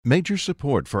Major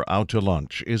support for Out to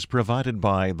Lunch is provided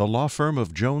by the law firm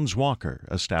of Jones Walker,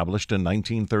 established in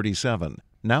 1937,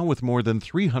 now with more than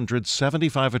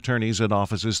 375 attorneys and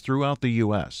offices throughout the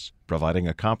U.S., providing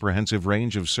a comprehensive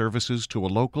range of services to a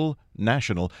local,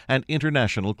 national, and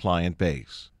international client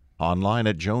base. Online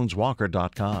at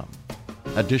joneswalker.com.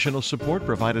 Additional support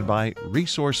provided by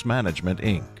Resource Management,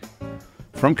 Inc.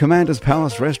 From Commander's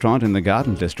Palace Restaurant in the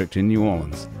Garden District in New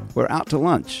Orleans, we're out to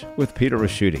lunch with Peter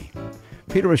Ricchiuti.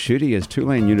 Peter Ricchiuti is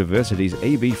Tulane University's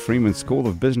A.B. Freeman School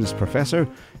of Business professor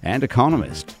and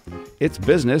economist. It's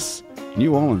business,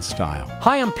 New Orleans style.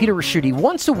 Hi, I'm Peter Ricchiuti.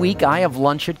 Once a week, I have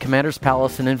lunch at Commander's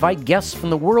Palace and invite guests from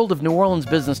the world of New Orleans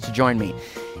business to join me.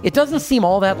 It doesn't seem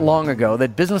all that long ago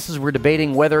that businesses were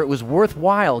debating whether it was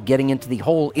worthwhile getting into the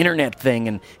whole internet thing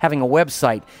and having a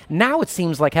website. Now it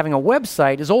seems like having a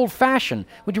website is old-fashioned.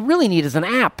 What you really need is an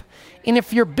app. And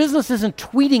if your business isn't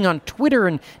tweeting on Twitter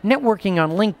and networking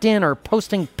on LinkedIn or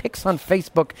posting pics on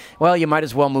Facebook, well, you might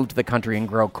as well move to the country and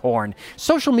grow corn.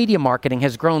 Social media marketing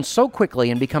has grown so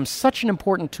quickly and become such an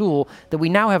important tool that we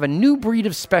now have a new breed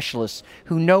of specialists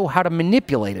who know how to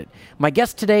manipulate it. My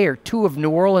guests today are two of New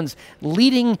Orleans'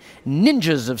 leading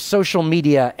ninjas of social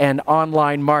media and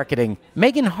online marketing.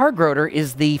 Megan Hargroder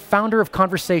is the founder of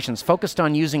Conversations, focused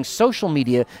on using social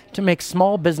media to make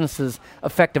small businesses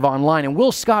effective online. And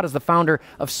Will Scott is the founder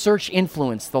of Search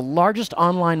Influence, the largest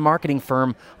online marketing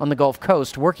firm on the Gulf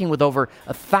Coast, working with over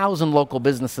 1,000 local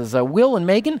businesses. Will and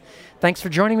Megan, thanks for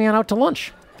joining me on Out to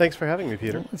Lunch. Thanks for having me,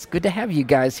 Peter. It's good to have you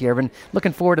guys here. I've been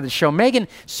looking forward to the show. Megan,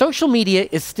 social media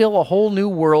is still a whole new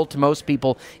world to most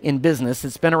people in business.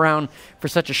 It's been around for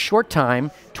such a short time.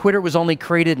 Twitter was only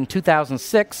created in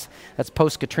 2006. That's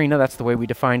post-Katrina. That's the way we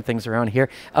define things around here.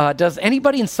 Does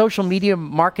anybody in social media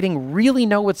marketing really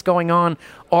know what's going on?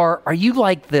 Or are you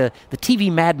like the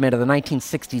TV madmen of the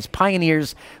 1960s,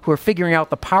 pioneers who are figuring out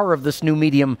the power of this new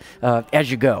medium as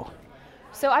you go?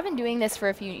 So I've been doing this for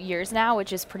a few years now,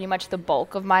 which is pretty much the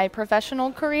bulk of my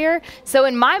professional career. So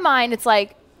in my mind, it's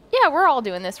like, yeah, we're all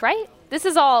doing this, right? This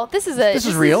is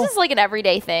real. This is like an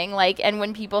everyday thing. And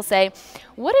when people say,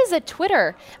 what is a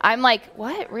Twitter? I'm like,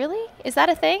 what, really? Is that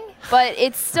a thing? But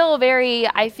it's still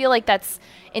I feel like that's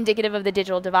indicative of the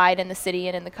digital divide in the city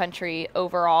and in the country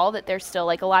overall, that there's still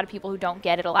like a lot of people who don't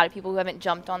get it, a lot of people who haven't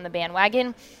jumped on the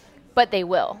bandwagon. But they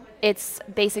will. It's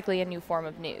basically a new form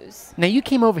of news. Now, you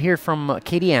came over here from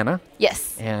Acadiana.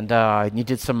 Yes. And you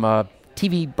did some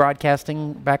TV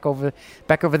broadcasting back over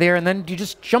there, and then you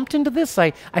just jumped into this.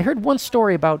 I heard one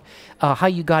story about how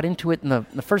you got into it in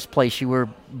the first place. You were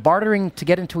bartering to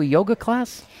get into a yoga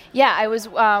class? Yeah, I was.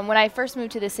 When I first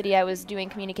moved to the city, I was doing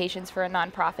communications for a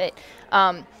nonprofit.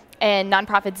 And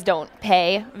nonprofits don't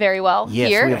pay very well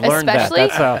here, we've learned especially.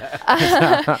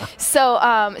 That. So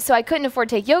I couldn't afford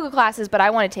to take yoga classes, but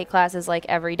I want to take classes like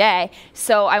every day.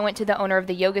 So I went to the owner of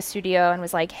the yoga studio and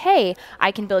was like, hey,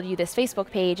 I can build you this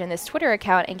Facebook page and this Twitter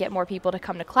account and get more people to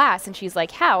come to class. And she's like,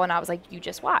 how? And I was like, you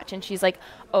just watch. And she's like,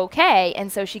 okay.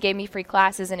 And so she gave me free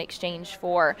classes in exchange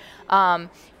for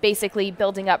basically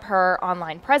building up her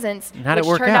online presence. And how'd it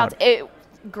work out?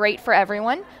 Great for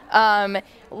everyone.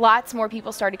 Lots more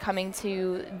people started coming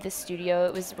to the studio.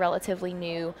 It was relatively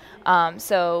new.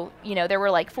 So, there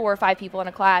were like 4 or 5 people in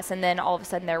a class, and then all of a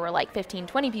sudden there were like 15,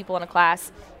 20 people in a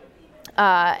class.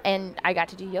 And I got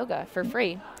to do yoga for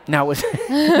free.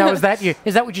 Is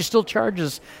that what you still charge?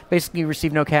 Is basically you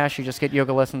receive no cash, you just get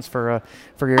yoga lessons for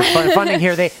your funding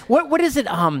here. What is it?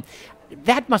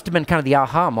 That must have been kind of the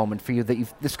aha moment for you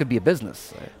that this could be a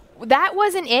business. That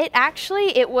wasn't it,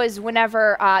 actually. It was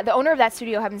whenever the owner of that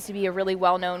studio happens to be a really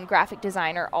well-known graphic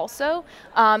designer also.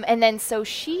 And then so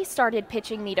she started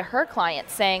pitching me to her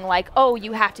clients saying like, oh,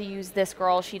 you have to use this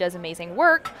girl. She does amazing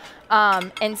work.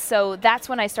 And so that's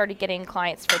when I started getting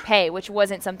clients for pay, which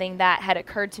wasn't something that had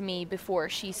occurred to me before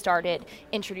she started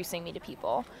introducing me to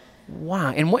people.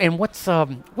 Wow. And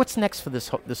what's next for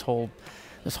this whole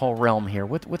realm here?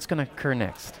 What's going to occur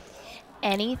next?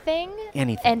 Anything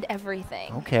and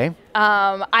everything. Okay.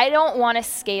 I don't want to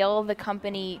scale the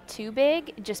company too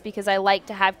big just because I like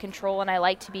to have control and I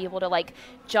like to be able to like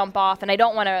jump off, and I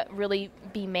don't want to really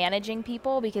be managing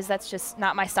people because that's just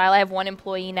not my style. I have one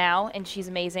employee now and she's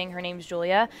amazing. Her name's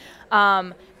Julia.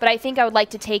 But I think I would like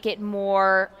to take it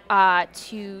more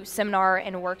to seminar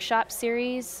and workshop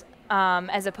series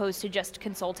as opposed to just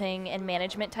consulting and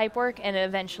management type work, and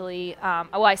eventually,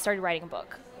 I started writing a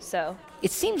book. So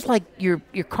it seems like you're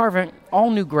carving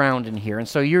all new ground in here, and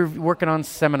so you're working on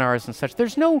seminars and such.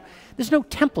 There's no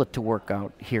template to work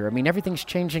out here. I mean, everything's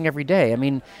changing every day. I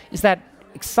mean, is that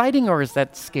exciting or is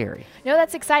that scary? No,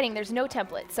 that's exciting. There's no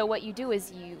template. So what you do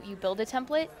is you build a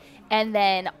template, and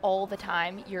then all the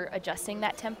time you're adjusting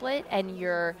that template, and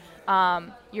you're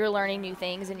learning new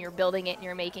things, and you're building it, and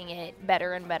you're making it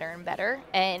better and better and better.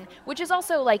 And which is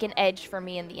also like an edge for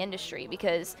me in the industry,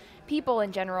 because people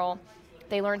in general,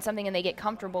 they learn something and they get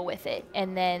comfortable with it,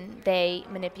 and then they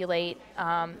manipulate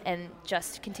and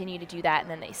just continue to do that, and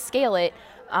then they scale it.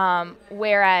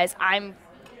 Whereas I'm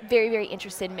very, very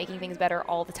interested in making things better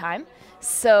all the time.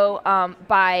 So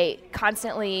by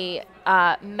constantly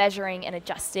measuring and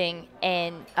adjusting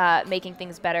and making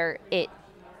things better, it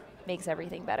makes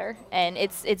everything better. And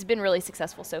it's been really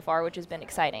successful so far, which has been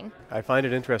exciting. I find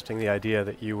it interesting, the idea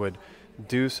that you would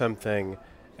do something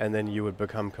and then you would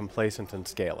become complacent and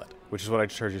scale it, which is what I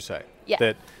just heard you say.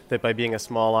 Yeah. That by being a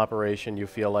small operation, you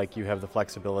feel like you have the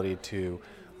flexibility to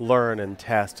learn and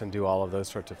test and do all of those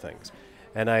sorts of things.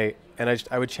 And I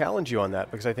would challenge you on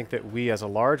that, because I think that we as a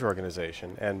large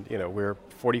organization, and we're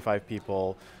 45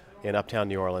 people in uptown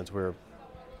New Orleans, we're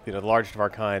the largest of our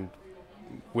kind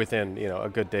within a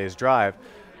good day's drive.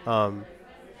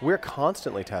 We're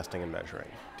constantly testing and measuring,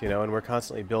 and we're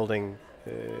constantly building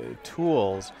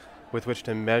tools with which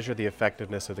to measure the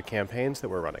effectiveness of the campaigns that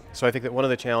we're running. So I think that one of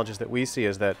the challenges that we see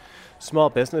is that small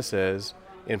businesses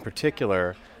in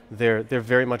particular, they're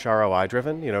very much ROI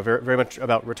driven, very, very much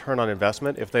about return on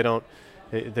investment. If they don't,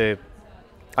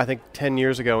 I think 10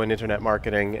 years ago in internet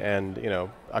marketing, and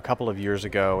a couple of years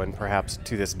ago, and perhaps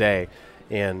to this day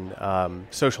in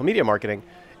social media marketing,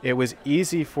 it was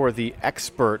easy for the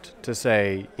expert to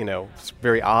say,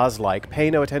 very Oz-like,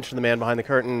 pay no attention to the man behind the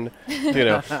curtain,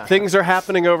 things are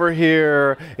happening over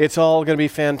here, it's all going to be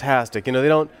fantastic. They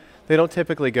don't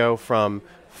typically go from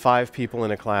 5 people in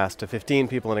a class to 15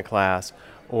 people in a class,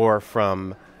 or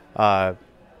from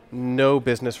no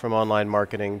business from online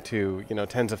marketing to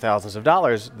tens of thousands of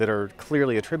dollars that are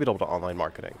clearly attributable to online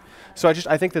marketing. So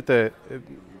I think that the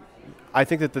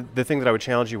thing that I would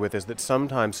challenge you with is that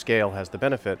sometimes scale has the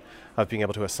benefit of being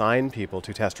able to assign people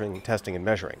to testing and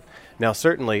measuring. Now,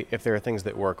 certainly, if there are things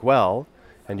that work well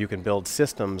and you can build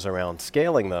systems around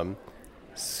scaling them,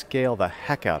 scale the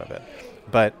heck out of it.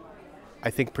 But I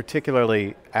think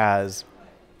particularly as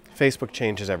Facebook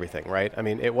changes everything, right? I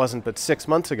mean, it wasn't but 6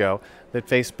 months ago that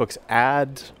Facebook's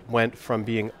ads went from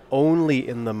being only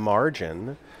in the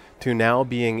margin to now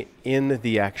being in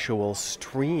the actual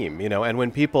stream, and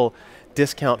when people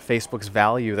discount Facebook's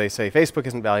value, they say Facebook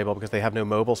isn't valuable because they have no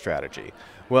mobile strategy.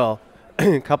 Well,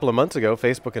 a couple of months ago,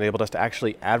 Facebook enabled us to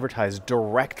actually advertise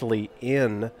directly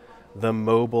in the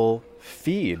mobile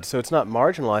feed. So it's not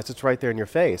marginalized, it's right there in your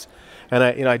face. And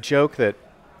I joke that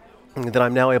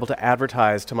I'm now able to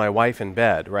advertise to my wife in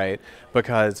bed, right?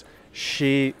 Because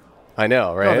I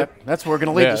know, right? No, that's what we're going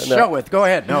to lead the show with. Go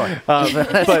ahead. No.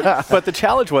 But the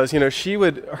challenge was,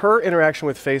 her interaction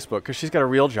with Facebook, because she's got a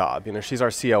real job, she's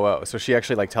our COO, so she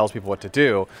actually tells people what to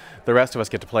do. The rest of us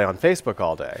get to play on Facebook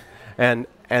all day.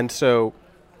 And so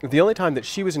the only time that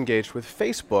she was engaged with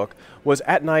Facebook was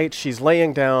at night. She's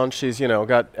laying down, she's,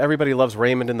 got Everybody Loves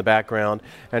Raymond in the background,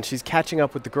 and she's catching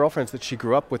up with the girlfriends that she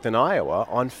grew up with in Iowa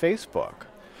on Facebook.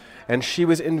 And she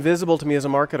was invisible to me as a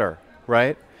marketer,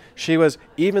 right? She was,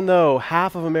 even though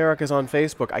half of America's on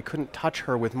Facebook, I couldn't touch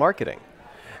her with marketing.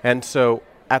 And so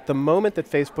at the moment that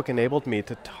Facebook enabled me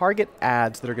to target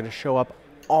ads that are going to show up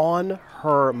on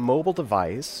her mobile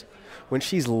device, when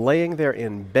she's laying there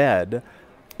in bed,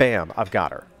 bam, I've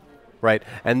got her. Right?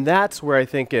 And that's where I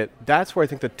think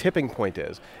the tipping point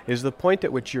is the point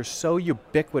at which you're so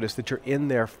ubiquitous that you're in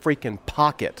their freaking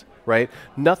pocket, right?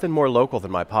 Nothing more local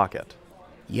than my pocket.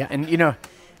 Yeah, and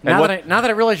now that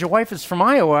I realize your wife is from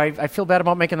Iowa, I feel bad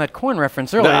about making that corn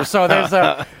reference earlier. So there's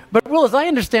but Will, as I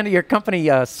understand it, your company,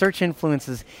 Search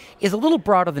Influences, is a little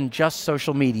broader than just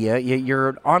social media. You're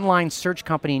an online search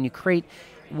company, and you create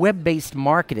web-based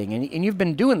marketing, and you've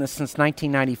been doing this since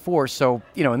 1994. So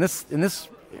in this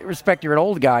respect, you're an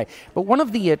old guy. But one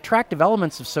of the attractive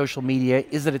elements of social media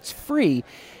is that it's free,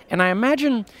 and I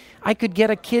imagine I could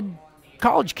get a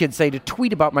college kid, say, to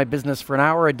tweet about my business for an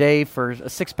hour a day for a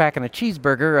six-pack and a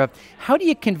cheeseburger. How do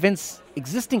you convince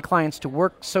existing clients to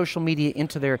work social media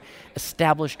into their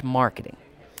established marketing?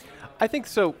 I think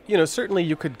so. Certainly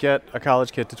you could get a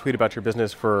college kid to tweet about your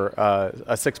business for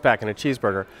a six-pack and a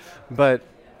cheeseburger, but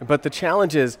the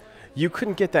challenge is you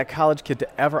couldn't get that college kid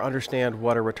to ever understand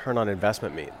what a return on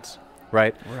investment means.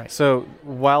 Right? So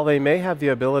while they may have the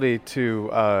ability to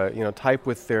type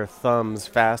with their thumbs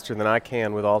faster than I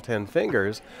can with all 10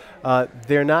 fingers,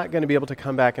 they're not going to be able to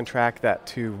come back and track that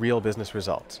to real business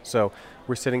results. So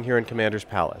we're sitting here in Commander's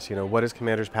Palace. What is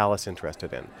Commander's Palace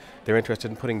interested in? They're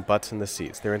interested in putting butts in the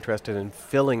seats. They're interested in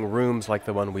filling rooms like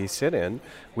the one we sit in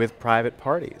with private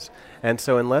parties. And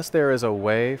so unless there is a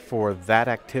way for that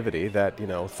activity, that,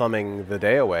 thumbing the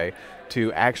day away,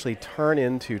 to actually turn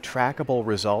into trackable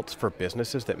results for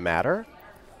businesses that matter,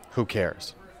 who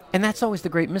cares? And that's always the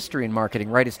great mystery in marketing,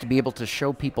 right, is to be able to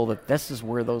show people that this is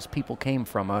where those people came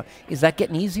from. Is that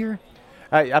getting easier?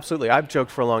 Absolutely. I've joked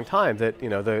for a long time that,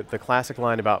 the classic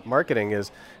line about marketing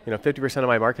is, 50% of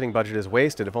my marketing budget is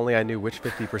wasted if only I knew which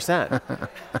 50%.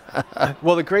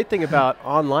 Well, the great thing about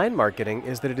online marketing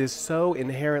is that it is so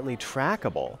inherently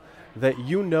trackable that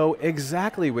you know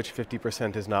exactly which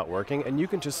 50% is not working, and you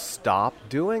can just stop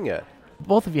doing it.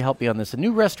 Both of you help me on this. A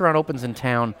new restaurant opens in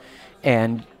town,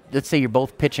 and let's say you're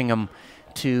both pitching them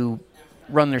to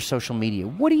run their social media.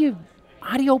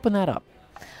 How do you open that up?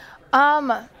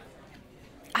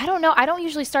 I don't know. I don't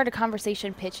usually start a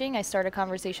conversation pitching. I start a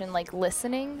conversation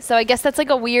listening. So I guess that's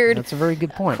a weird That's a very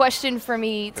good point. question for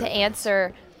me to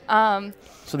answer. So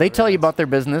they tell you about their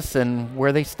business and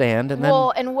where they stand, and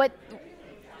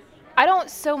I don't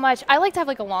so much. I like to have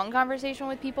a long conversation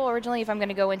with people originally if I'm going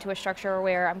to go into a structure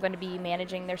where I'm going to be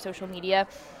managing their social media.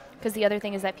 Because the other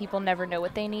thing is that people never know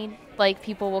what they need.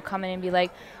 People will come in and be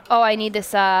like, "Oh, I need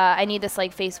this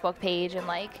Facebook page and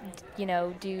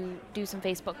do some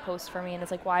Facebook posts for me." And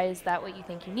it's why is that what you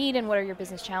think you need? And what are your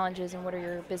business challenges? And what are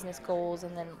your business goals?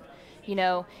 And then,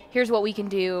 here's what we can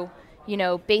do.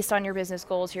 Based on your business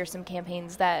goals, here's some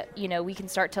campaigns that we can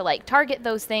start to target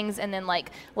those things. And then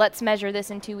let's measure this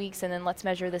in 2 weeks, and then let's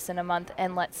measure this in a month,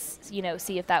 and let's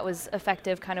see if that was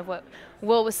effective. Kind of what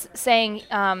Will was saying.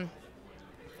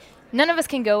 None of us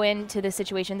can go into this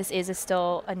situation, this is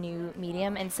still a new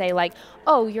medium, and say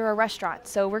oh, you're a restaurant,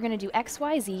 so we're going to do X,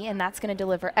 Y, Z, and that's going to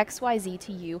deliver X, Y, Z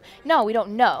to you. No, we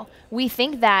don't know. We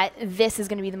think that this is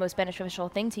going to be the most beneficial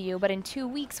thing to you, but in 2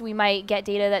 weeks we might get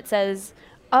data that says,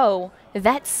 oh,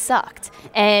 that sucked.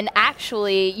 And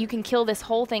actually, you can kill this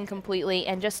whole thing completely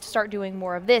and just start doing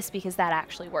more of this because that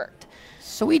actually worked.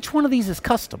 So each one of these is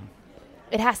custom.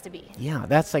 It has to be. Yeah,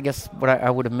 that's, I guess, what I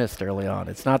would have missed early on.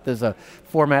 It's not there's a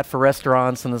format for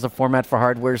restaurants and there's a format for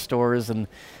hardware stores. And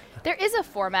there is a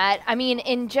format. I mean,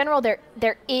 in general,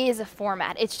 there is a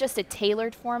format. It's just a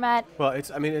tailored format. Well,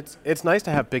 it's nice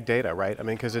to have big data, right? I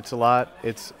mean, because it's a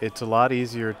lot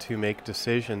easier to make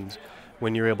decisions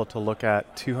when you're able to look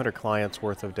at 200 clients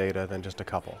worth of data than just a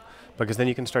couple, because then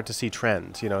you can start to see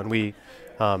trends. And we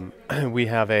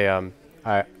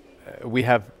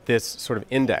have this sort of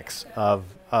index of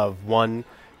one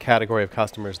category of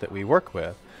customers that we work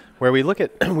with, where we look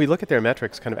at their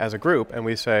metrics kind of as a group, and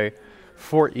we say,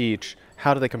 for each,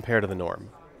 how do they compare to the norm?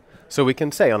 So we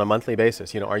can say on a monthly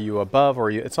basis, are you above or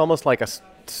are you? It's almost like a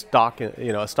stock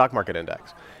market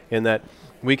index, in that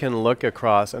we can look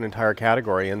across an entire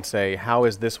category and say, how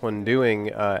is this one doing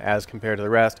as compared to the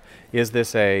rest? Is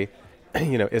this a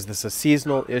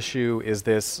seasonal issue? Is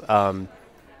this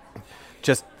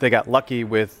just they got lucky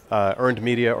with earned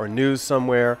media or news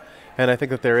somewhere? And I think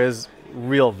that there is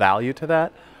real value to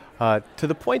that, to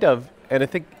the point of, and I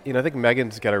think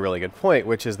Megan's got a really good point,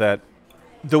 which is that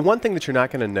the one thing that you're not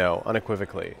going to know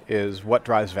unequivocally is what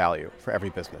drives value for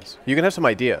every business. You can have some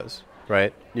ideas,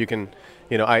 right? You can,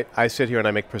 I sit here and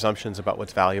I make presumptions about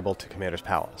what's valuable to Commander's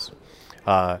Palace.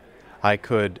 I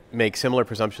could make similar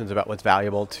presumptions about what's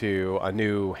valuable to a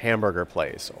new hamburger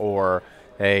place or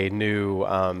a new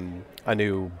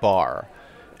bar,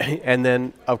 and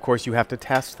then of course you have to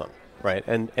test them, right?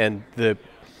 And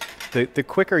the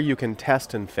quicker you can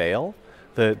test and fail,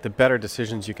 the better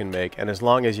decisions you can make. And as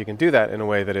long as you can do that in a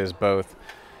way that is both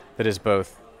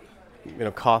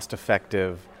cost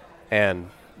effective and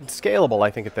scalable,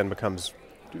 I think it then becomes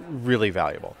really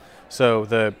valuable.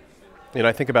 So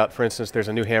I think about, for instance, there's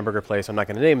a new hamburger place, I'm not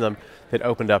going to name them, that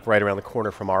opened up right around the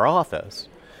corner from our office,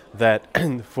 that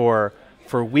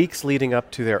for weeks leading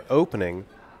up to their opening,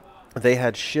 they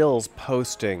had shills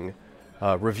posting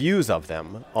reviews of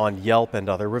them on Yelp and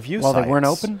other review sites. While they weren't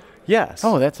open? Yes.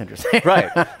 Oh, that's interesting. Right.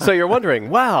 So you're wondering,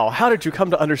 wow, how did you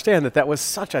come to understand that was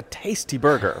such a tasty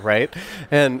burger, right?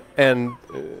 And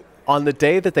on the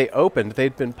day that they opened,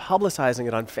 they'd been publicizing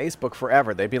it on Facebook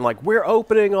forever. They'd been like, we're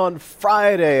opening on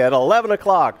Friday at 11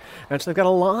 o'clock. And so they've got a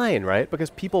line, right? Because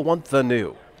people want the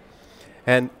new.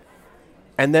 And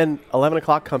then 11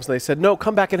 o'clock comes and they said, no,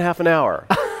 come back in half an hour.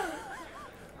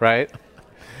 Right?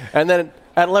 And then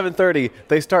at 11:30,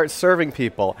 they start serving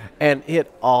people, and it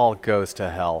all goes to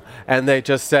hell. And they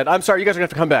just said, I'm sorry, you guys are going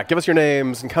to have to come back. Give us your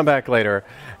names and come back later.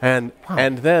 And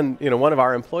then, one of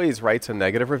our employees writes a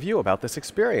negative review about this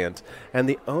experience. And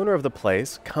the owner of the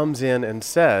place comes in and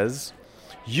says,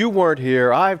 you weren't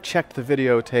here, I've checked the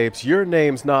videotapes, your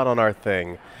name's not on our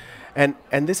thing. And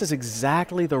this is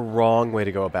exactly the wrong way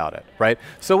to go about it, right?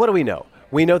 So what do we know?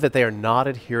 We know that they are not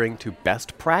adhering to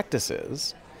best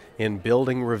practices in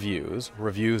building reviews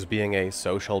being a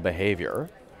social behavior.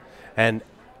 And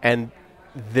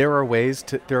there are ways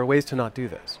to not do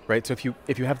this, right? So if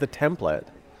you have the template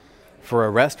for a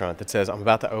restaurant that says, I'm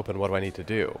about to open, what do I need to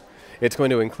do? It's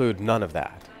going to include none of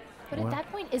that. But at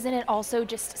that point, isn't it also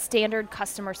just standard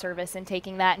customer service and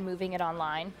taking that and moving it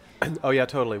online? Oh yeah,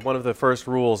 totally. One of the first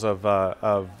rules of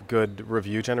good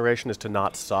review generation is to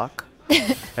not suck,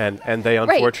 and they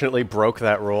unfortunately broke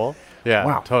that rule. Yeah,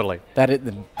 wow. Totally.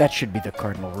 That should be the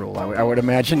cardinal rule, I would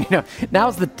imagine.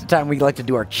 Now's the time we like to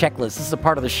do our checklist. This is a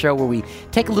part of the show where we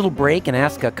take a little break and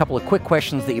ask a couple of quick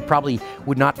questions that you probably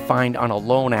would not find on a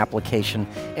loan application.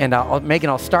 And Megan,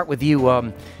 I'll start with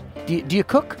you. Do you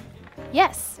cook?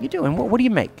 Yes. You do. And what do you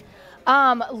make?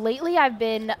 Lately, I've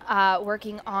been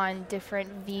working on different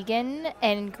vegan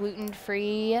and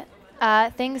gluten-free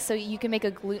things. So you can make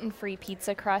a gluten-free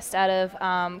pizza crust out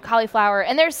of cauliflower.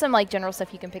 And there's some general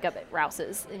stuff you can pick up at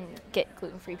Rouse's and get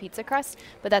gluten-free pizza crust.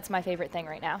 But that's my favorite thing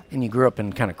right now. And you grew up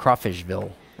in kind of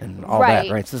Crawfishville and all that,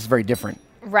 right? So this is very different.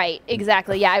 Right,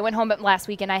 exactly. Yeah, I went home last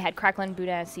week and I had crackling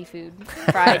boudin seafood,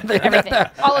 fried, everything,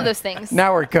 all of those things.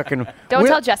 Now we're cooking. Don't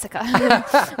tell Jessica.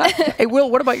 Hey, Will,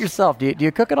 what about yourself? Do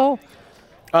you cook at all?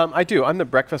 I do. I'm the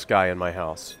breakfast guy in my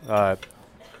house,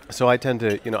 so I tend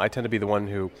to be the one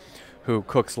who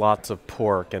cooks lots of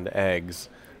pork and eggs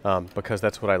because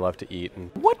that's what I love to eat. And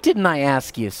what didn't I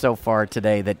ask you so far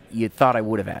today that you thought I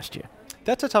would have asked you?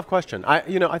 That's a tough question.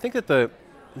 I think that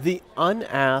the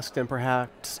unasked and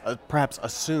perhaps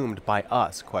assumed by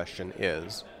us question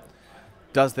is,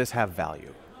 does this have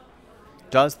value?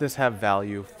 Does this have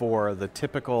value for the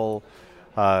typical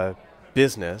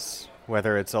business,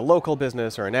 whether it's a local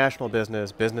business or a national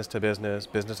business, business to business,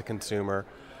 business to consumer?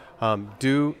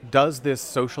 Does this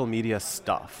social media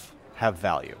stuff have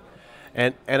value?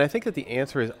 And I think that the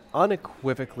answer is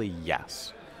unequivocally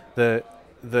yes. The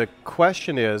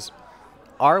question is,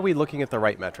 are we looking at the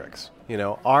right metrics?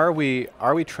 Are we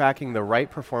tracking the right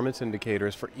performance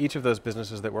indicators for each of those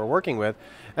businesses that we're working with?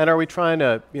 And are we trying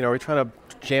to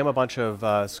jam a bunch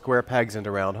of square pegs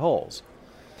into round holes?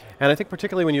 And I think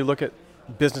particularly when you look at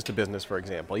business to business, for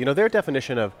example, their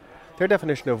definition of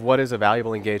what is a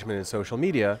valuable engagement in social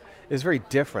media is very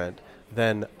different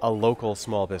than a local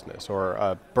small business or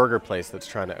a burger place that's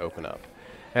trying to open up.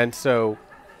 And so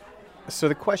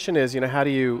the question is, how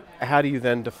do you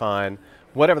then define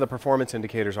whatever the performance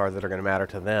indicators are that are going to matter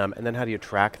to them, and then how do you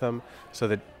track them so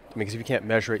that, because if you can't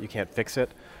measure it, you can't fix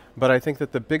it. But I think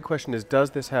that the big question is, does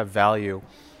this have value?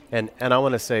 And I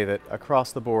want to say that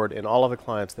across the board, in all of the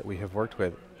clients that we have worked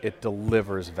with, it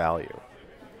delivers value.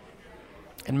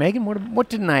 And Megan, what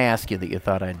didn't I ask you that you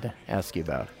thought I'd ask you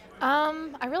about?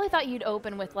 I really thought you'd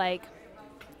open with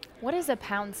what is a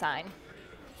pound sign?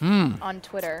 On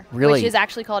Twitter, really? Which is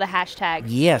actually called a hashtag.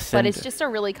 Yes. But it's just a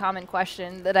really common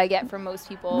question that I get from most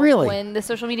people really? When the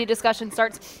social media discussion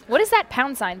starts. What is that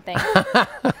pound sign thing?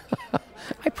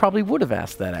 I probably would have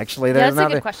asked that, actually. Yeah, that's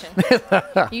a good question.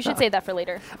 You should save that for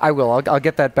later. I will. I'll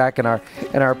get that back in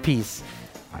our piece.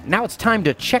 Now it's time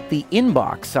to check the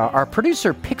inbox. Our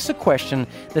producer picks a question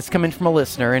that's come in from a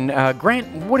listener. And Grant,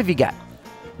 what have you got?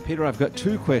 Peter, I've got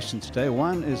two questions today.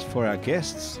 One is for our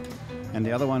guests, and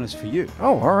the other one is for you.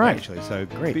 Oh, all right. Actually, so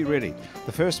great. Be ready.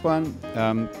 The first one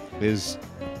is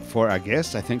for our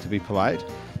guests, I think, to be polite,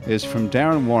 is from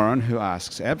Darren Warren, who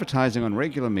asks, advertising on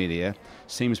regular media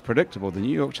seems predictable. The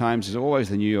New York Times is always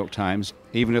the New York Times,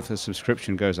 even if the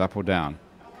subscription goes up or down.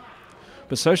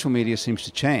 But social media seems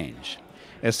to change.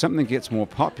 As something gets more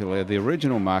popular, the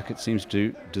original market seems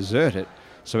to desert it,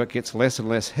 so it gets less and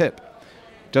less hip.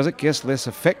 Does it get less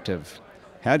effective?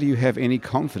 How do you have any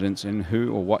confidence in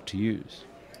who or what to use?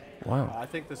 Wow. I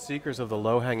think the seekers of the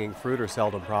low-hanging fruit are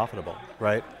seldom profitable,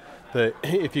 right?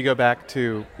 If you go back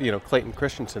to Clayton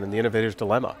Christensen and the Innovator's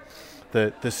Dilemma,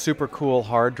 the super cool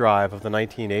hard drive of the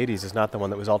 1980s is not the one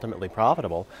that was ultimately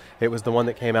profitable. It was the one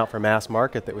that came out for mass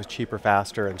market that was cheaper,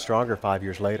 faster, and stronger 5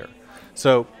 years later.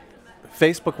 So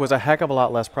Facebook was a heck of a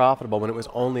lot less profitable when it was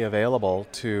only available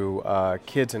to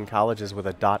kids in colleges with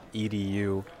a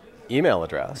 .edu email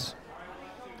address.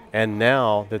 And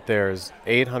now that there's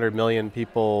 800 million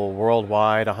people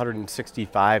worldwide,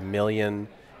 165 million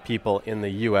people in the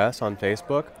US on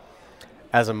Facebook,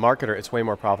 as a marketer, it's way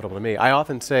more profitable to me. I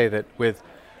often say that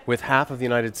with half of the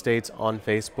United States on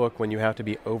Facebook, when you have to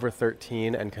be over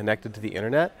 13 and connected to the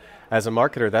internet, as a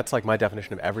marketer, that's like my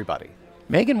definition of everybody.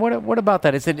 Megan, what about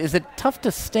that? Is it tough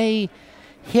to stay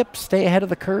hip, stay ahead of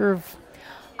the curve?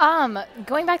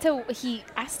 Going back to, he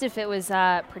asked if it was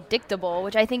predictable,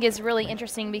 which I think is really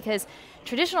interesting because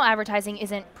traditional advertising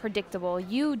isn't predictable.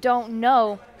 You don't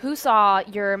know who saw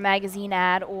your magazine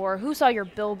ad or who saw your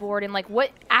billboard and like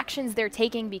what actions they're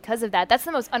taking because of that. That's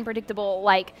the most unpredictable,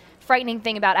 like frightening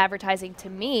thing about advertising to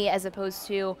me, as opposed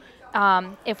to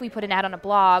if we put an ad on a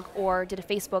blog or did a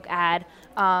Facebook ad.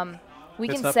 We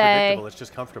it's can not say predictable, it's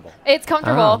just comfortable. It's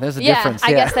comfortable. There's a yeah, difference.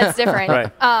 I guess that's different.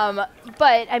 Right.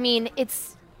 But I mean,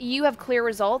 you have clear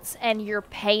results and you're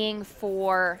paying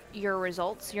for your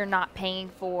results. You're not paying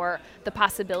for the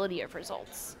possibility of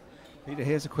results. Peter,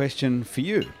 here's a question for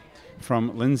you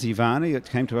from Lindsay Varney. It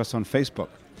came to us on Facebook.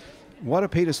 What are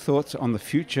Peter's thoughts on the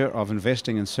future of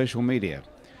investing in social media?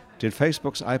 Did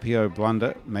Facebook's IPO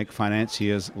blunder make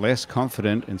financiers less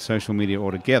confident in social media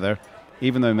altogether,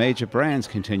 even though major brands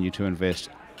continue to invest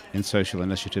in social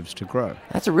initiatives to grow?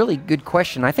 That's a really good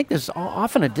question. I think there's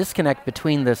often a disconnect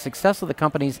between the success of the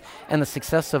companies and the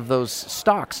success of those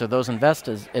stocks or those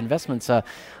investments. I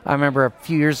remember a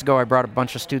few years ago I brought a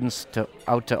bunch of students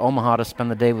out to Omaha to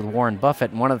spend the day with Warren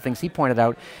Buffett, and one of the things he pointed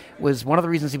out was one of the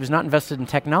reasons he was not invested in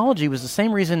technology was the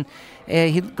same reason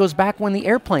he goes back when the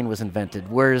airplane was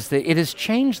invented, whereas it has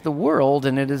changed the world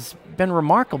and it has been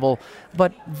remarkable,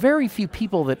 but very few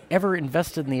people that ever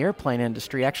invested in the airplane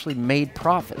industry actually made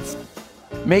profits.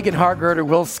 Megan Hargroder,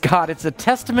 Will Scott, it's a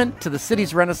testament to the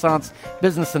city's Renaissance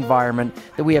business environment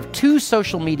that we have two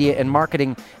social media and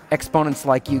marketing exponents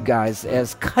like you guys,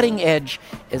 as cutting edge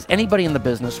as anybody in the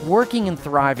business, working and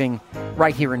thriving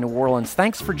right here in New Orleans.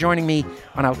 Thanks for joining me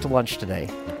on Out to Lunch today.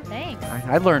 Thanks.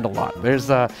 I learned a lot.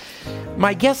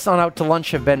 My guests on Out to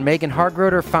Lunch have been Megan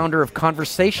Hargroder, founder of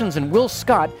Conversations, and Will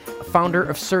Scott, founder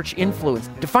of Search Influence.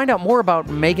 To find out more about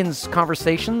Megan's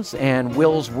Conversations and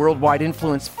Will's worldwide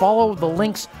influence, follow the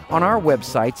links on our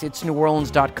websites,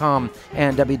 itsneworleans.com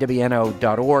and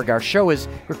wwno.org. Our show is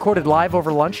recorded live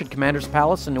over lunch at Commander's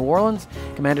Palace in New Orleans.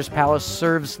 Commander's Palace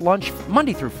serves lunch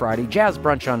Monday through Friday, jazz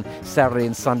brunch on Saturday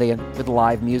and Sunday, and with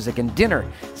live music, and dinner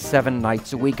 7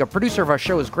 nights a week. Our producer of our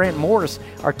show is Grant Morris.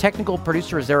 Our technical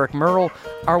producer is Eric Merle.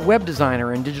 Our web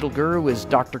designer and digital guru is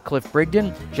Dr. Cliff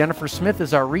Brigden. Jennifer Smith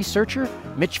is our researcher.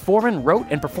 Mitch Foreman wrote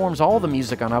and performs all the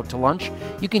music on Out to Lunch.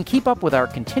 You can keep up with our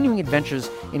continuing adventures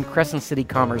in Crescent City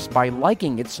commerce by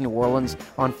liking It's New Orleans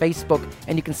on Facebook,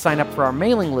 and you can sign up for our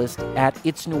mailing list at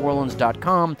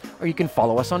itsneworleans.com, or you can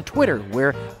follow us on Twitter.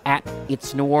 We're at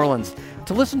It's New Orleans.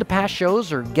 To listen to past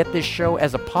shows or get this show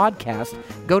as a podcast,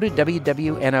 go to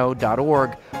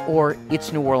wwno.org or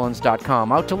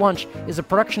itsneworleans.com. Out to Lunch is a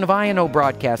production of INO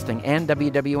Broadcasting and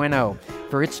WWNO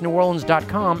for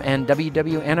itsneworleans.com and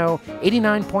WWNO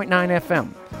 89.9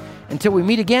 FM. Until we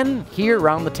meet again here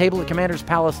around the table at Commander's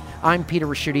Palace, I'm Peter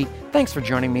Ricchiuti. Thanks for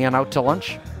joining me on Out to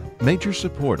Lunch. Major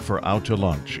support for Out to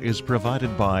Lunch is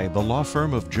provided by the law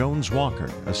firm of Jones Walker,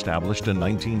 established in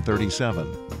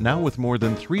 1937, now with more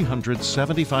than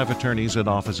 375 attorneys and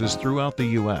offices throughout the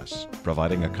U.S.,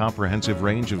 providing a comprehensive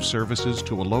range of services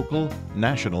to a local,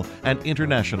 national, and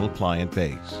international client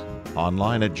base.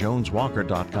 Online at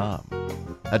joneswalker.com.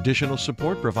 Additional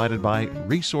support provided by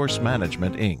Resource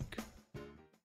Management, Inc.